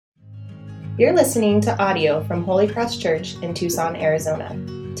You're listening to audio from Holy Cross Church in Tucson, Arizona.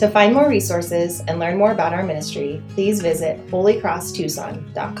 To find more resources and learn more about our ministry, please visit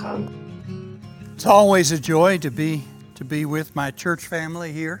holycrosstucson.com. It's always a joy to be with my church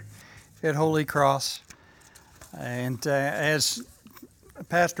family here at Holy Cross. And as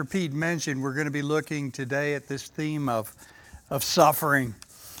Pastor Pete mentioned, we're going to be looking today at this theme of suffering.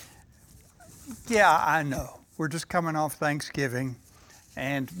 Yeah, I know. We're just coming off Thanksgiving,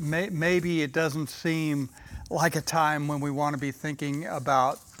 and maybe it doesn't seem like a time when we want to be thinking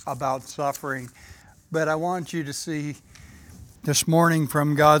about suffering. But I want you to see this morning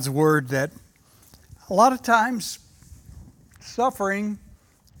from God's Word that a lot of times suffering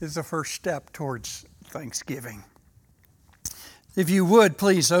is the first step towards Thanksgiving. If you would,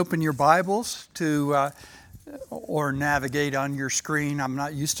 please open your Bibles to or navigate on your screen. I'm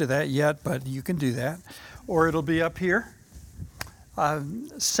not used to that yet, but you can do that. Or it'll be up here.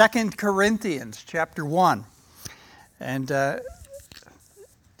 2 Corinthians chapter 1. And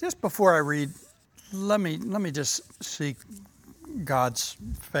just before I read, let me just seek God's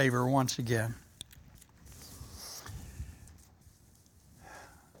favor once again.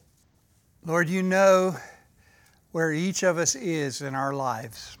 Lord, you know where each of us is in our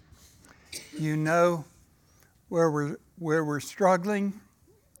lives. You know where we're struggling,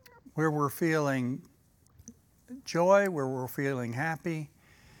 where we're feeling joy, where we're feeling happy.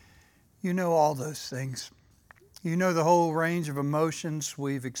 You know all those things. You know the whole range of emotions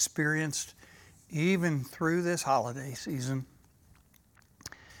we've experienced even through this holiday season.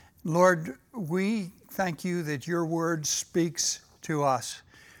 Lord, we thank you that your word speaks to us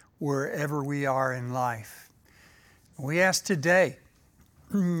wherever we are in life. We ask today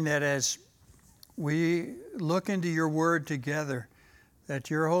that as we look into your word together, that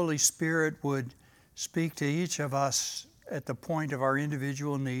your Holy Spirit would speak to each of us at the point of our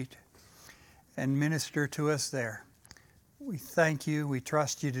individual need and minister to us there. We thank you, we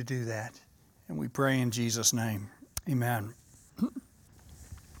trust you to do that, and we pray in Jesus' name. Amen.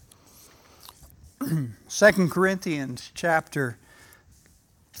 2 Corinthians chapter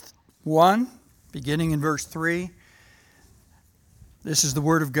 1, beginning in verse 3. This is the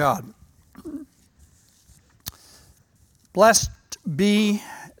word of God. Blessed be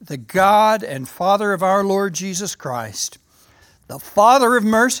the God and Father of our Lord Jesus Christ, the Father of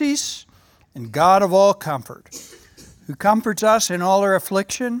mercies and God of all comfort, who comforts us in all our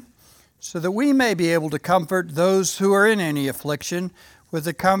affliction, so that we may be able to comfort those who are in any affliction with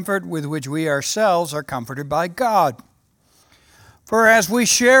the comfort with which we ourselves are comforted by God. For as we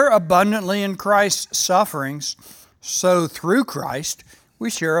share abundantly in Christ's sufferings, so through Christ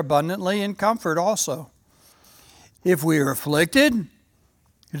we share abundantly in comfort also. If we are afflicted,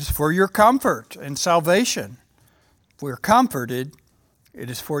 it is for your comfort and salvation. If we are comforted, it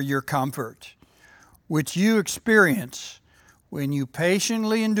is for your comfort, which you experience when you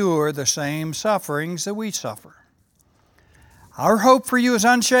patiently endure the same sufferings that we suffer. Our hope for you is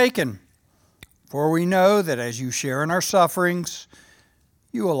unshaken, for we know that as you share in our sufferings,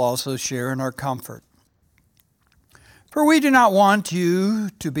 you will also share in our comfort. For we do not want you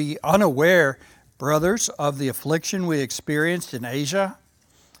to be unaware, brothers, of the affliction we experienced in Asia.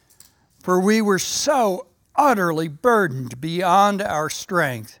 For we were so utterly burdened beyond our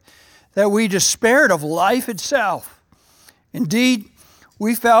strength that we despaired of life itself. Indeed,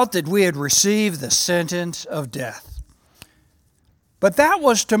 we felt that we had received the sentence of death. But that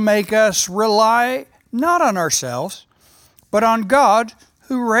was to make us rely not on ourselves, but on God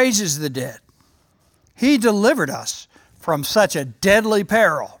who raises the dead. He delivered us from such a deadly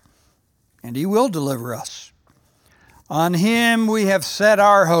peril, and He will deliver us. On Him we have set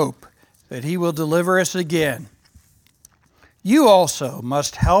our hope, that He will deliver us again. You also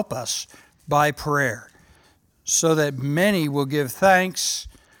must help us by prayer, so that many will give thanks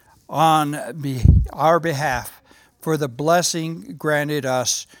on our behalf for the blessing granted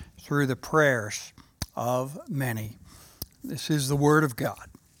us through the prayers of many. This is the Word of God.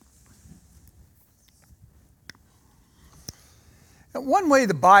 One way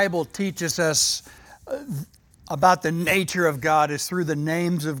the Bible teaches us about the nature of God is through the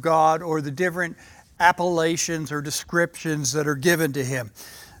names of God or the different appellations or descriptions that are given to Him.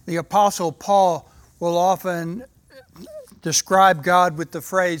 The Apostle Paul will often describe God with the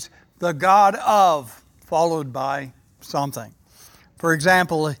phrase, the God of, followed by something. For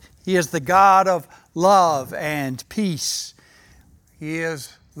example, He is the God of love and peace. He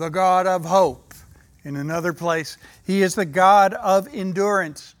is the God of hope. In another place, He is the God of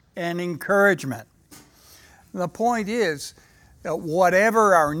endurance and encouragement. The point is that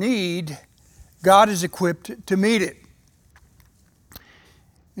whatever our need, God is equipped to meet it.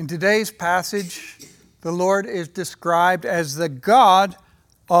 In today's passage, the Lord is described as the God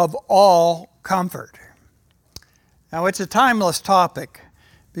of all comfort. Now, it's a timeless topic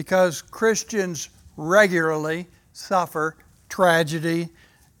because Christians regularly suffer tragedy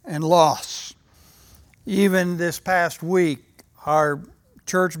and loss. Even this past week, our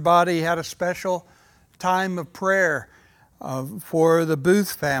church body had a special time of prayer for the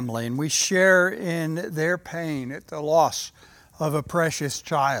Booth family, and we share in their pain at the loss of a precious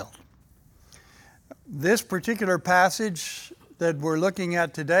child. This particular passage that we're looking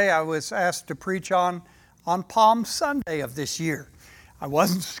at today, I was asked to preach on Palm Sunday of this year. I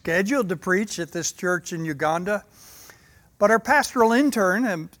wasn't scheduled to preach at this church in Uganda, but our pastoral intern,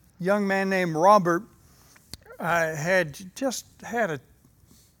 a young man named Robert, had just had a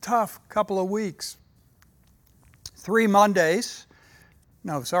tough couple of weeks. 2 Mondays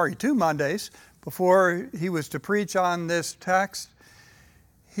before he was to preach on this text,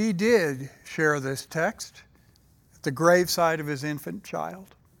 he did share this text at the graveside of his infant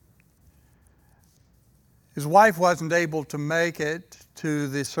child. His wife wasn't able to make it to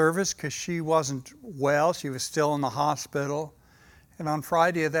the service because she wasn't well. She was still in the hospital. And on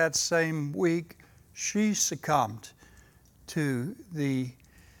Friday of that same week, she succumbed to the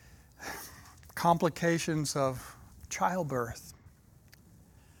complications of childbirth.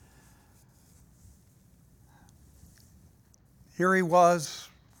 Here he was,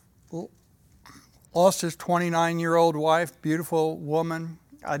 lost his 29-year-old wife, beautiful woman.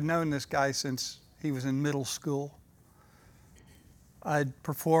 I'd known this guy since he was in middle school. I'd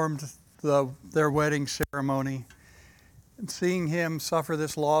performed their wedding ceremony. And seeing him suffer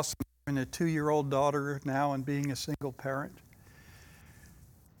this loss and a 2-year-old daughter now and being a single parent,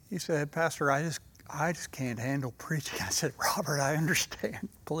 he said, "Pastor, I just can't handle preaching." I said, "Robert, I understand,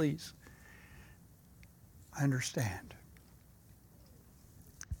 please. I understand."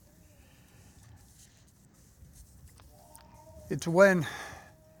 It's when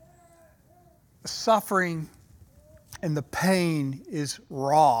the suffering and the pain is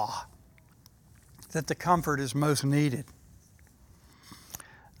raw that the comfort is most needed.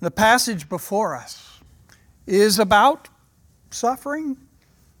 The passage before us is about suffering,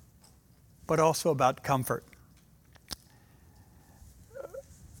 but also about comfort.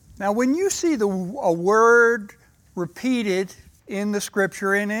 Now, when you see a word repeated in the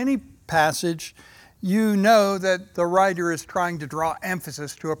Scripture, in any passage, you know that the writer is trying to draw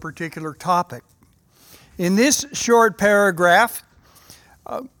emphasis to a particular topic. In this short paragraph,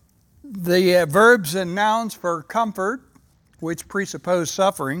 the verbs and nouns for comfort, which presuppose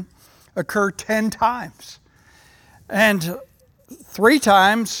suffering, occur 10 times. And 3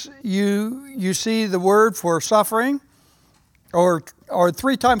 times you see the word for suffering, or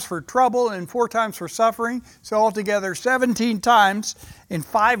 3 times for trouble and 4 times for suffering. So altogether 17 times in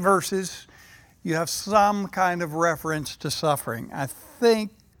 5 verses you have some kind of reference to suffering. I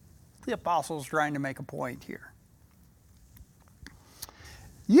think the apostle's trying to make a point here.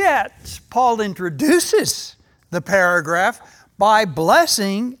 Yet, Paul introduces the paragraph by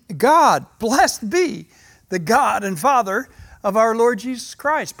blessing God. Blessed be the God and Father of our Lord Jesus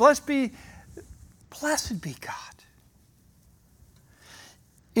Christ. Blessed be God.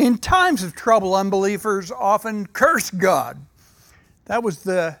 In times of trouble, unbelievers often curse God. That was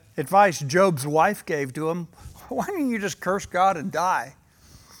the advice Job's wife gave to him. Why don't you just curse God and die?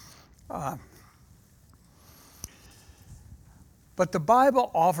 But the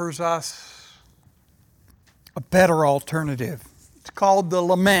Bible offers us a better alternative. It's called the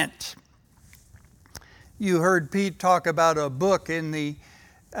lament. You heard Pete talk about a book in the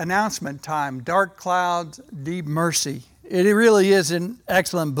announcement time, Dark Clouds, Deep Mercy. It really is an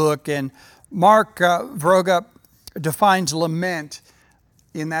excellent book, and Mark Vroga defines lament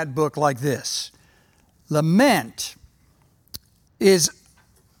in that book like this. Lament is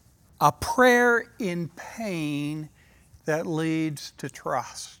a prayer in pain that leads to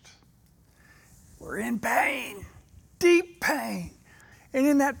trust. We're in pain, deep pain. And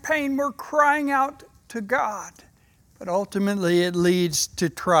in that pain, we're crying out to God. But ultimately, it leads to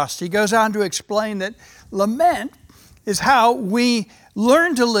trust. He goes on to explain that lament is how we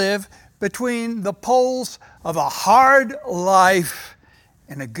learn to live between the poles of a hard life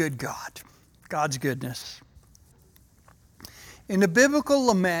and a good God, God's goodness. In the biblical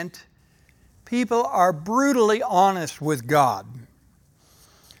lament, people are brutally honest with God.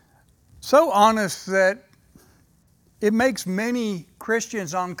 So honest that it makes many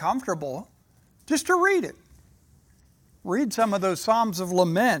Christians uncomfortable just to read it. Read some of those Psalms of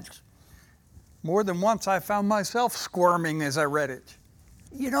Lament. More than once I found myself squirming as I read it.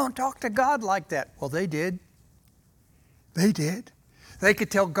 You don't talk to God like that. Well, they did. They did. They could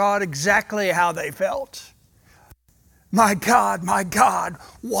tell God exactly how they felt. My God,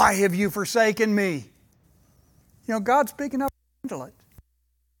 why have you forsaken me? You know, God's big enough to handle it.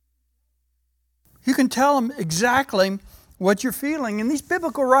 You can tell Him exactly what you're feeling. And these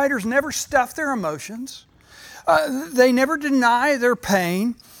biblical writers never stuff their emotions. They never deny their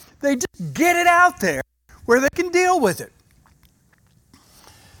pain. They just get it out there where they can deal with it.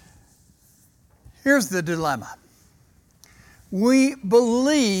 Here's the dilemma. We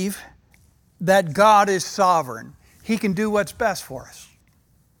believe that God is sovereign. He can do what's best for us.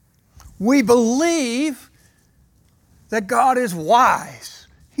 We believe that God is wise.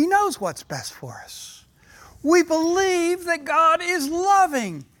 He knows what's best for us. We believe that God is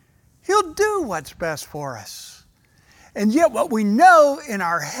loving. He'll do what's best for us. And yet what we know in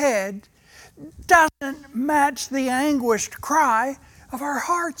our head doesn't match the anguished cry of our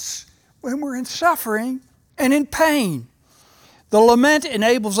hearts when we're in suffering and in pain. The lament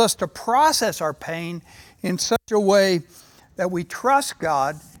enables us to process our pain in such a way that we trust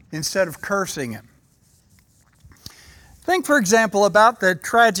God instead of cursing Him. Think, for example, about the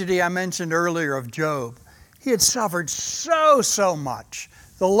tragedy I mentioned earlier of Job. He had suffered so much.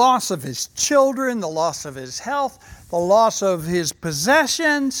 The loss of his children, the loss of his health, the loss of his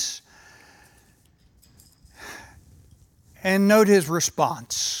possessions. And note his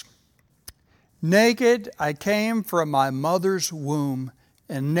response. Naked I came from my mother's womb,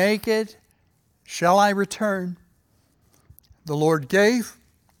 and naked shall I return. The Lord gave,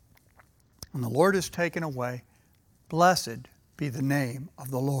 and the Lord has taken away. Blessed be the name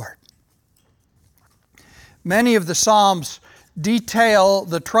of the Lord. Many of the Psalms detail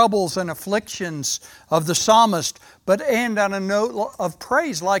the troubles and afflictions of the psalmist, but end on a note of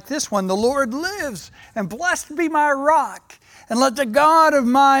praise like this one. The Lord lives, and blessed be my rock, and let the God of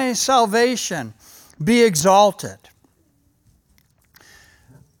my salvation be exalted.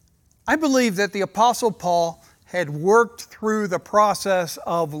 I believe that the Apostle Paul had worked through the process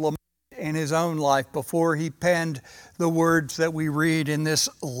of lament in his own life before he penned the words that we read in this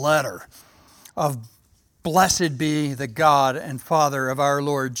letter of blessed be the God and Father of our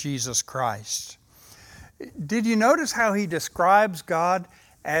Lord Jesus Christ. Did you notice how he describes God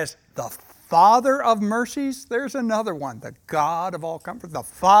as the Father of mercies? There's another one, the God of all comfort, the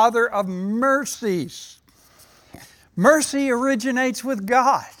Father of mercies. Mercy originates with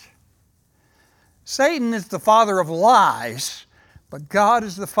God. Satan is the father of lies, but God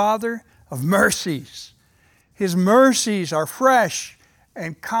is the Father of mercies. His mercies are fresh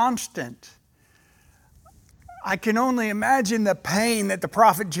and constant. I can only imagine the pain that the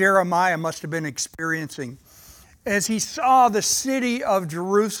prophet Jeremiah must have been experiencing as he saw the city of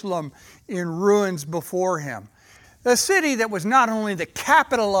Jerusalem in ruins before him. The city that was not only the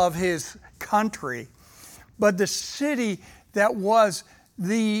capital of his country, but the city that was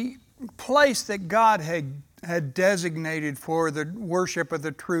the place that God had designated for the worship of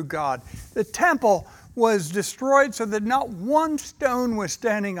the true God. The temple was destroyed so that not one stone was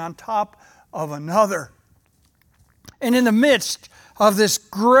standing on top of another. And in the midst of this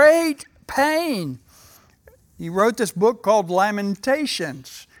great pain, he wrote this book called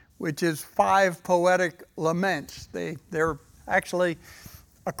Lamentations, which is 5 poetic laments. They're actually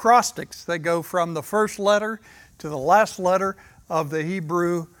acrostics. They go from the first letter to the last letter of the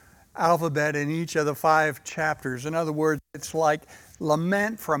Hebrew alphabet in each of the 5 chapters. In other words, it's like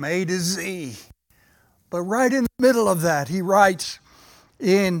lament from A to Z. But right in the middle of that, he writes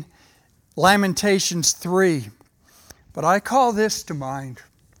in Lamentations 3, but I call this to mind.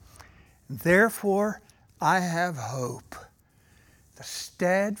 Therefore, I have hope. The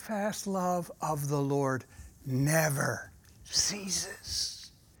steadfast love of the Lord never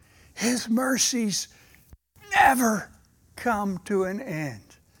ceases. His mercies never come to an end.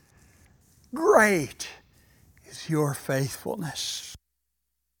 Great is your faithfulness.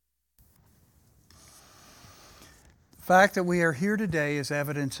 The fact that we are here today is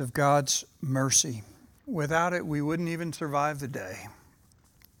evidence of God's mercy. Without it, we wouldn't even survive the day.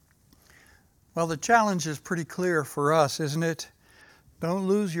 Well, the challenge is pretty clear for us, isn't it? Don't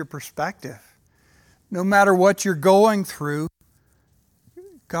lose your perspective. No matter what you're going through,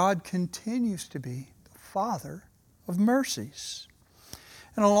 God continues to be the Father of mercies.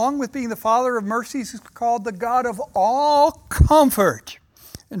 And along with being the Father of mercies, He's called the God of all comfort.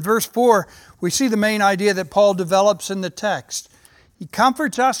 In verse 4, we see the main idea that Paul develops in the text. He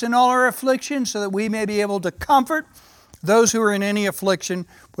comforts us in all our affliction so that we may be able to comfort those who are in any affliction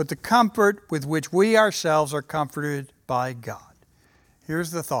with the comfort with which we ourselves are comforted by God. Here's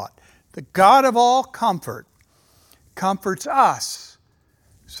the thought. The God of all comfort comforts us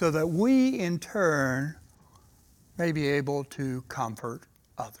so that we in turn may be able to comfort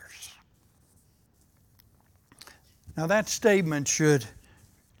others. Now that statement should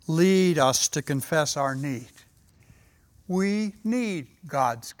lead us to confess our need. We need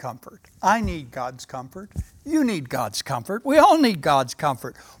God's comfort. I need God's comfort. You need God's comfort. We all need God's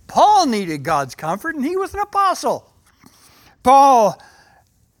comfort. Paul needed God's comfort, and he was an apostle. Paul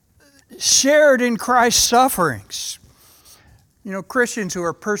shared in Christ's sufferings. You know, Christians who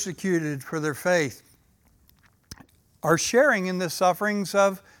are persecuted for their faith are sharing in the sufferings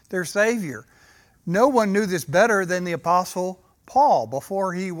of their Savior. No one knew this better than the Apostle Paul.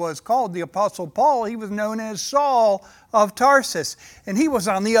 Before he was called the Apostle Paul, he was known as Saul of Tarsus. And he was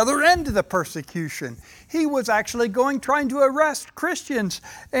on the other end of the persecution. He was actually trying to arrest Christians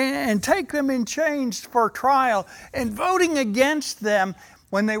and take them in chains for trial and voting against them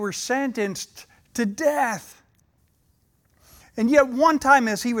when they were sentenced to death. And yet one time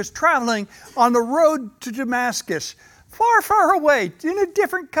as he was traveling on the road to Damascus, far, far away, in a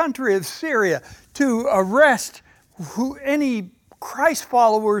different country of Syria, to arrest any Christ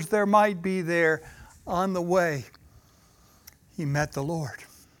followers there might be there on the way, he met the Lord.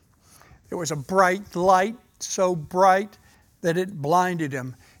 There was a bright light, so bright that it blinded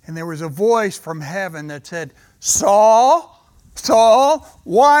him. And there was a voice from heaven that said, "Saul, Saul,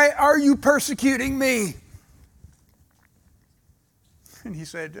 why are you persecuting me?" And he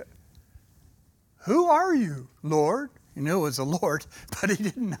said, "Who are you, Lord?" He knew it was the Lord, but he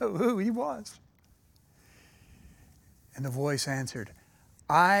didn't know who he was. And the voice answered,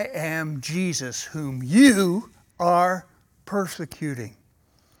 "I am Jesus whom you are persecuting."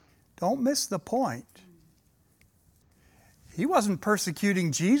 Don't miss the point. He wasn't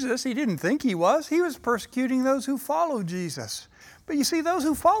persecuting Jesus. He didn't think he was. He was persecuting those who follow Jesus. But you see, those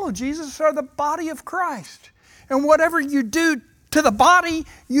who follow Jesus are the body of Christ. And whatever you do to the body,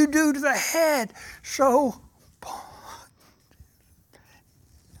 you do to the head. So,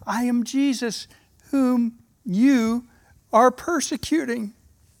 I am Jesus whom you are persecuting.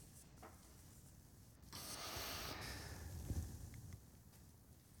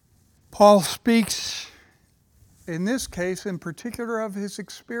 Paul speaks, in this case, in particular of his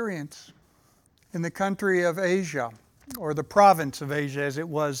experience in the country of Asia, or the province of Asia as it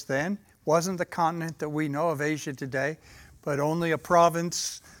was then. It wasn't the continent that we know of Asia today, but only a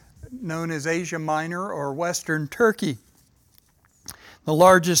province known as Asia Minor or Western Turkey. The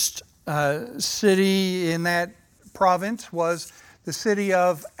largest city in that province was the city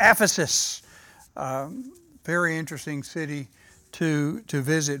of Ephesus. Very interesting city to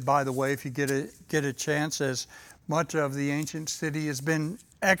visit, by the way, if you get a chance, as much of the ancient city has been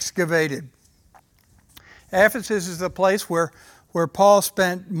excavated. Ephesus is the place where Paul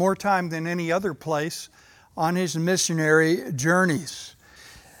spent more time than any other place on his missionary journeys.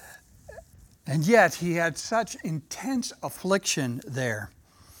 And yet he had such intense affliction there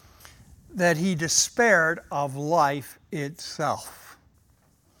that he despaired of life itself.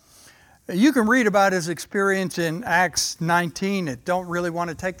 You can read about his experience in Acts 19. I don't really want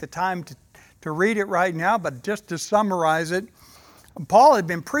to take the time to read it right now, but just to summarize it, Paul had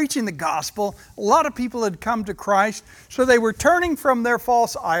been preaching the gospel. A lot of people had come to Christ, so they were turning from their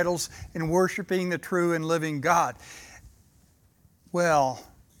false idols and worshiping the true and living God. Well,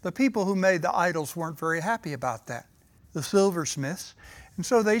 the people who made the idols weren't very happy about that, the silversmiths. And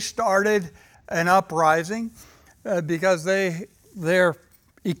so they started an uprising because their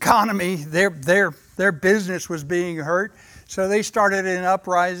economy, their business was being hurt. So they started an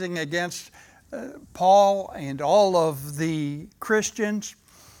uprising against Paul and all of the Christians.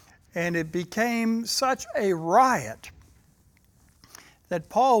 And it became such a riot that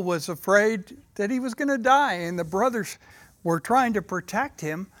Paul was afraid that he was going to die. And the brothers were trying to protect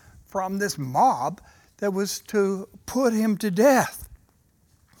him from this mob that was to put him to death.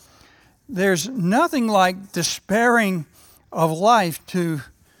 There's nothing like despairing of life to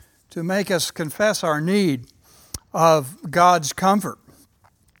make us confess our need of God's comfort.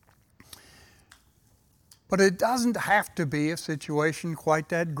 But it doesn't have to be a situation quite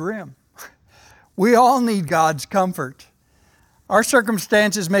that grim. We all need God's comfort. Our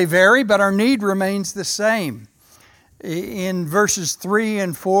circumstances may vary, but our need remains the same. In verses 3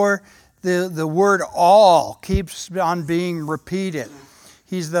 and 4, the word all keeps on being repeated.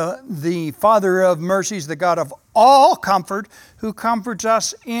 He's the Father of mercies, the God of all comfort, who comforts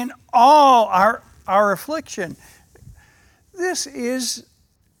us in all our affliction. This is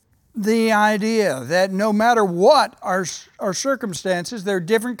the idea that no matter what our circumstances, there are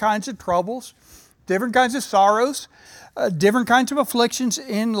different kinds of troubles, different kinds of sorrows, different kinds of afflictions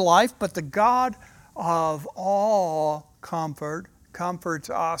in life, but the God of all comfort comforts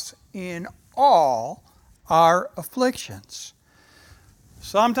us in all our afflictions.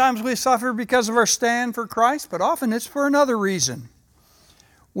 Sometimes we suffer because of our stand for Christ, but often it's for another reason.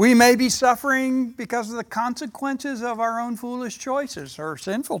 We may be suffering because of the consequences of our own foolish choices, or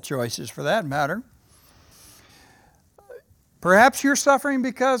sinful choices for that matter. Perhaps you're suffering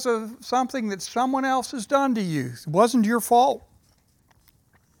because of something that someone else has done to you. It wasn't your fault.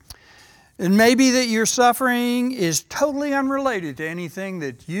 It may be that your suffering is totally unrelated to anything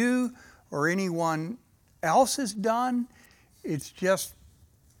that you or anyone else has done. It's just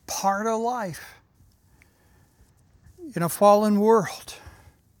part of life in a fallen world.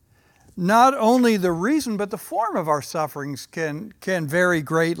 Not only the reason, but the form of our sufferings can vary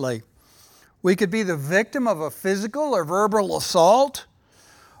greatly. We could be the victim of a physical or verbal assault,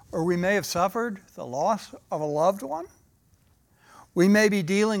 or we may have suffered the loss of a loved one. We may be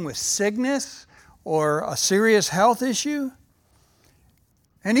dealing with sickness or a serious health issue.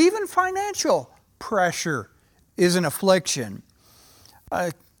 And even financial pressure is an affliction.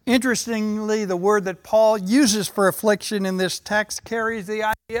 Interestingly, the word that Paul uses for affliction in this text carries the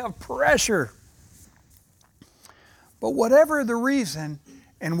idea of pressure. But whatever the reason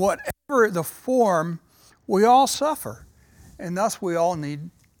and whatever the form, we all suffer, and thus we all need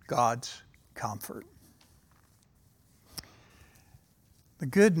God's comfort. The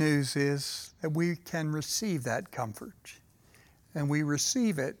good news is that we can receive that comfort, and we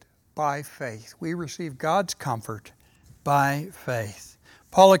receive it by faith. We receive God's comfort by faith.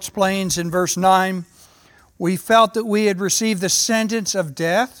 Paul explains in verse 9, we felt that we had received the sentence of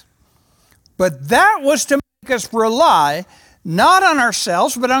death, but that was to make us rely not on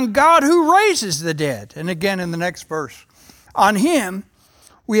ourselves, but on God who raises the dead. And again in the next verse, on Him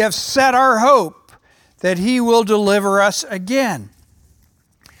we have set our hope that He will deliver us again.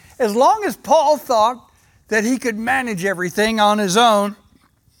 As long as Paul thought that he could manage everything on his own,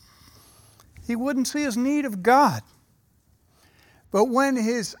 he wouldn't see his need of God. But when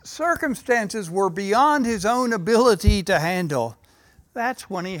his circumstances were beyond his own ability to handle, that's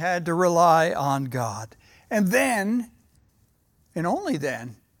when he had to rely on God. And then, and only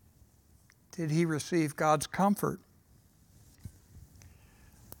then, did he receive God's comfort.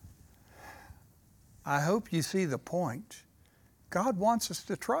 I hope you see the point. God wants us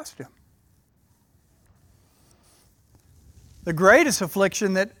to trust Him. The greatest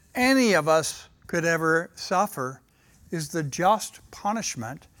affliction that any of us could ever suffer is the just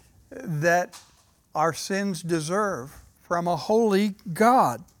punishment that our sins deserve from a holy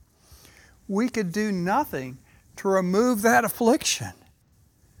God. We could do nothing to remove that affliction,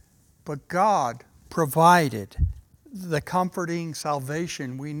 but God provided the comforting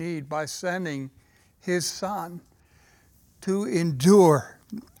salvation we need by sending His Son to endure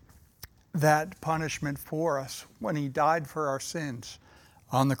that punishment for us when He died for our sins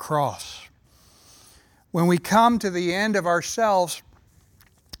on the cross. When we come to the end of ourselves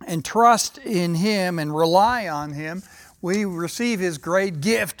and trust in Him and rely on Him, we receive His great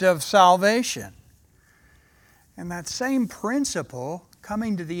gift of salvation. And that same principle,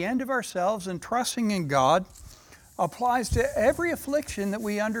 coming to the end of ourselves and trusting in God, applies to every affliction that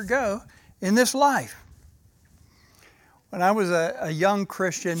we undergo in this life. When I was a young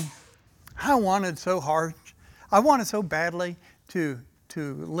Christian, I wanted so badly to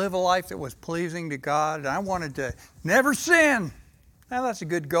live a life that was pleasing to God, and I wanted to never sin. Now that's a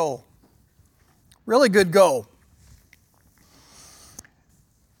good goal. Really good goal.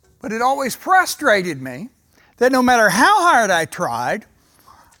 But it always frustrated me that no matter how hard I tried,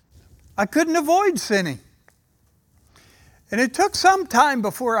 I couldn't avoid sinning. And it took some time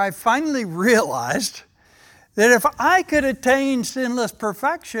before I finally realized that if I could attain sinless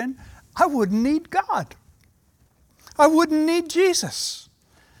perfection, I wouldn't need God. I wouldn't need Jesus.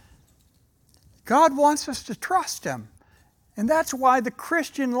 God wants us to trust Him. And that's why the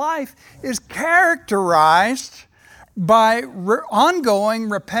Christian life is characterized by ongoing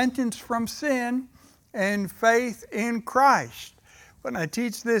repentance from sin and faith in Christ. When I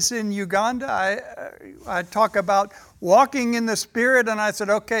teach this in Uganda, I talk about walking in the Spirit, and I said,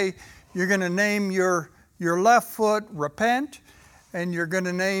 okay, you're going to name your left foot repent, and you're going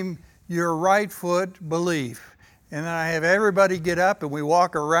to name your right foot believe. And then I have everybody get up and we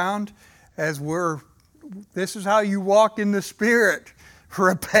walk around this is how you walk in the Spirit.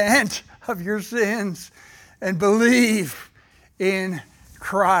 Repent of your sins and believe in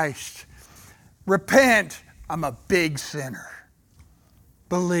Christ. Repent, I'm a big sinner.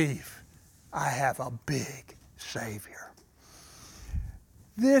 Believe, I have a big Savior.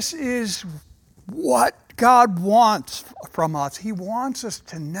 This is what God wants from us. He wants us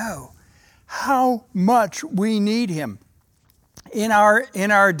to know how much we need Him in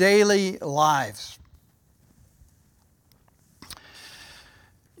our daily lives.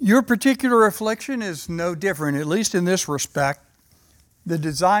 Your particular affliction is no different, at least in this respect. The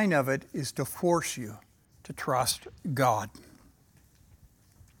design of it is to force you to trust God.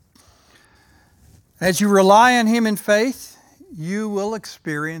 As you rely on Him in faith, you will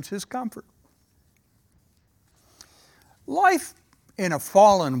experience His comfort. Life in a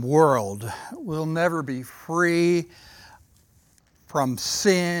fallen world will never be free from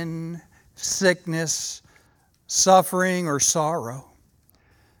sin, sickness, suffering, or sorrow.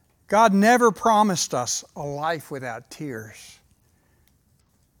 God never promised us a life without tears,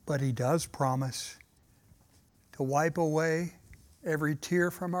 but He does promise to wipe away every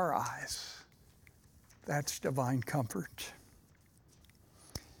tear from our eyes. That's divine comfort.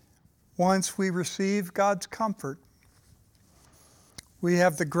 Once we receive God's comfort, we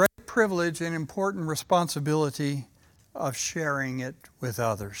have the great privilege and important responsibility of sharing it with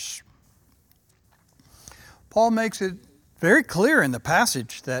others. Paul makes it very clear in the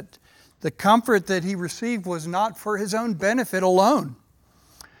passage that the comfort that he received was not for his own benefit alone,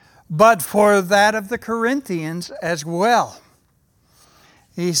 but for that of the Corinthians as well.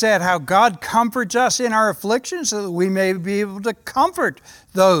 He said how God comforts us in our affliction so that we may be able to comfort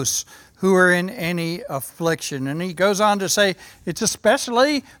those who are in any affliction. And he goes on to say, it's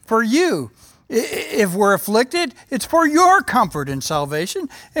especially for you. If we're afflicted, it's for your comfort and salvation.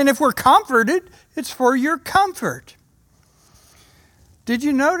 And if we're comforted, it's for your comfort. Did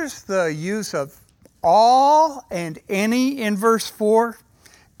you notice the use of all and any in verse 4?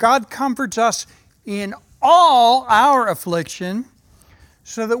 God comforts us in all our affliction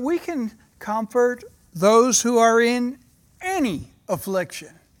so that we can comfort those who are in any affliction.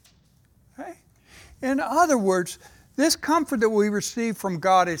 Okay? In other words, this comfort that we receive from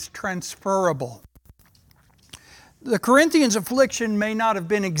God is transferable. The Corinthians' affliction may not have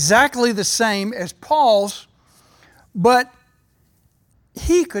been exactly the same as Paul's, but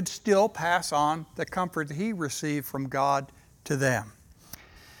he could still pass on the comfort that he received from God to them.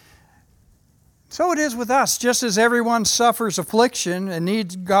 So it is with us. Just as everyone suffers affliction and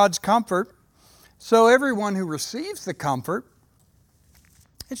needs God's comfort, so everyone who receives the comfort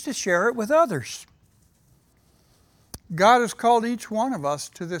is to share it with others. God has called each one of us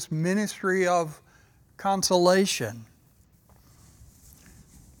to this ministry of consolation.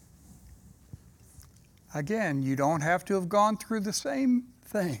 Again, you don't have to have gone through the same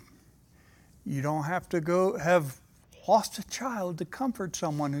thing. You don't have to have lost a child to comfort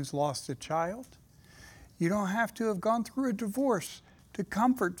someone who's lost a child. You don't have to have gone through a divorce to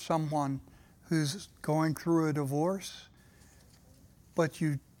comfort someone who's going through a divorce. But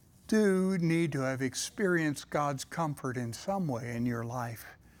you do need to have experienced God's comfort in some way in your life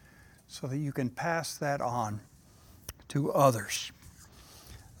so that you can pass that on to others.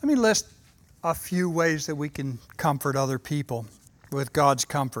 Let me list a few ways that we can comfort other people with God's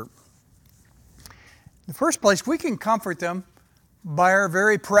comfort. In the first place, we can comfort them by our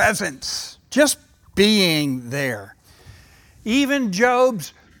very presence, just being there. Even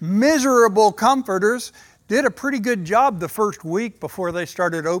Job's miserable comforters did a pretty good job the first week before they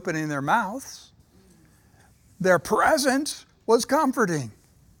started opening their mouths. Their presence was comforting.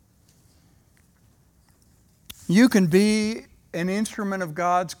 You can be an instrument of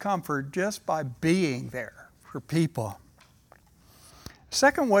God's comfort just by being there for people.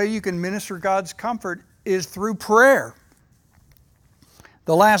 Second way you can minister God's comfort is through prayer.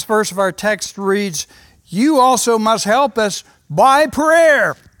 The last verse of our text reads, "You also must help us by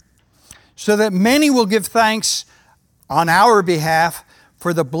prayer, so that many will give thanks on our behalf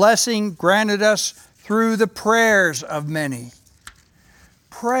for the blessing granted us through the prayers of many."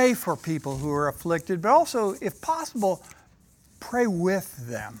 Pray for people who are afflicted, but also, if possible, pray with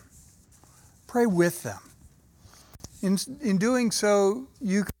them. Pray with them. In doing so,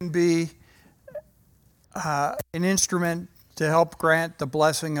 you can be an instrument to help grant the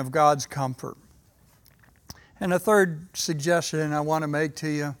blessing of God's comfort. And a third suggestion I want to make to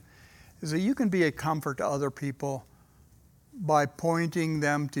you is that you can be a comfort to other people by pointing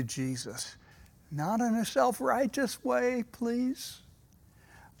them to Jesus. Not in a self-righteous way, please,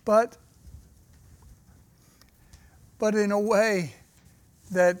 but in a way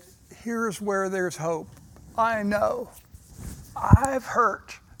that here's where there's hope. I know I've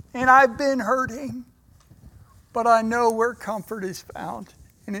hurt and I've been hurting, but I know where comfort is found,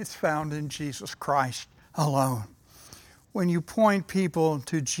 and it's found in Jesus Christ alone. When you point people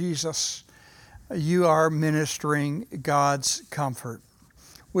to Jesus, you are ministering God's comfort.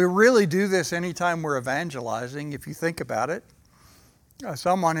 We really do this anytime we're evangelizing, if you think about it.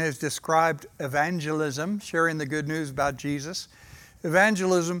 Someone has described evangelism, sharing the good news about Jesus.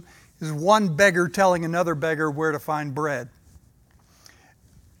 Evangelism is one beggar telling another beggar where to find bread.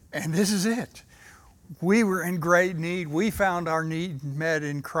 And this is it. We were in great need. We found our need met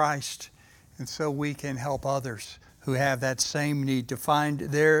in Christ. And so we can help others who have that same need to find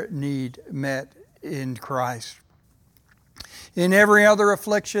their need met in Christ. In every other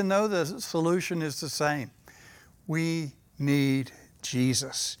affliction, though, the solution is the same. We need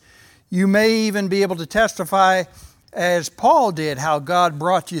Jesus. You may even be able to testify, as Paul did, how God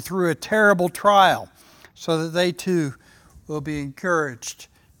brought you through a terrible trial so that they too will be encouraged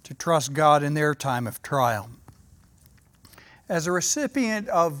to trust God in their time of trial. As a recipient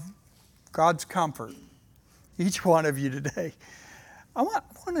of God's comfort, each one of you today, I want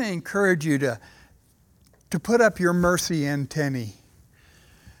to encourage you to put up your mercy antennae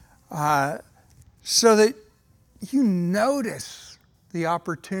so that you notice the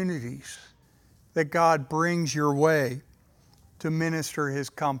opportunities that God brings your way to minister His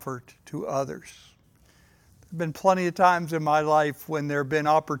comfort to others. There have been plenty of times in my life when there have been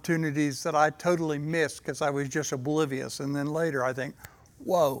opportunities that I totally missed because I was just oblivious. And then later I think,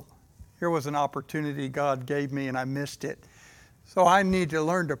 whoa, here was an opportunity God gave me and I missed it. So I need to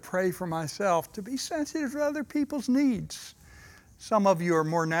learn to pray for myself, to be sensitive to other people's needs. Some of you are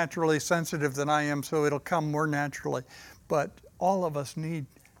more naturally sensitive than I am, so it'll come more naturally. But all of us need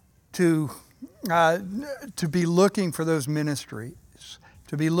to be looking for those ministries,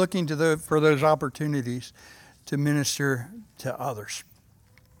 to be looking for those opportunities to minister to others.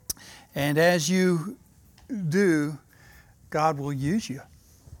 And as you do, God will use you.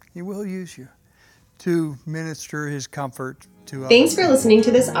 He will use you to minister His comfort to others. Thanks for listening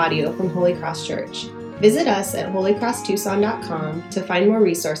to this audio from Holy Cross Church. Visit us at holycrosstucson.com to find more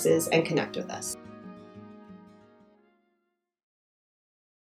resources and connect with us.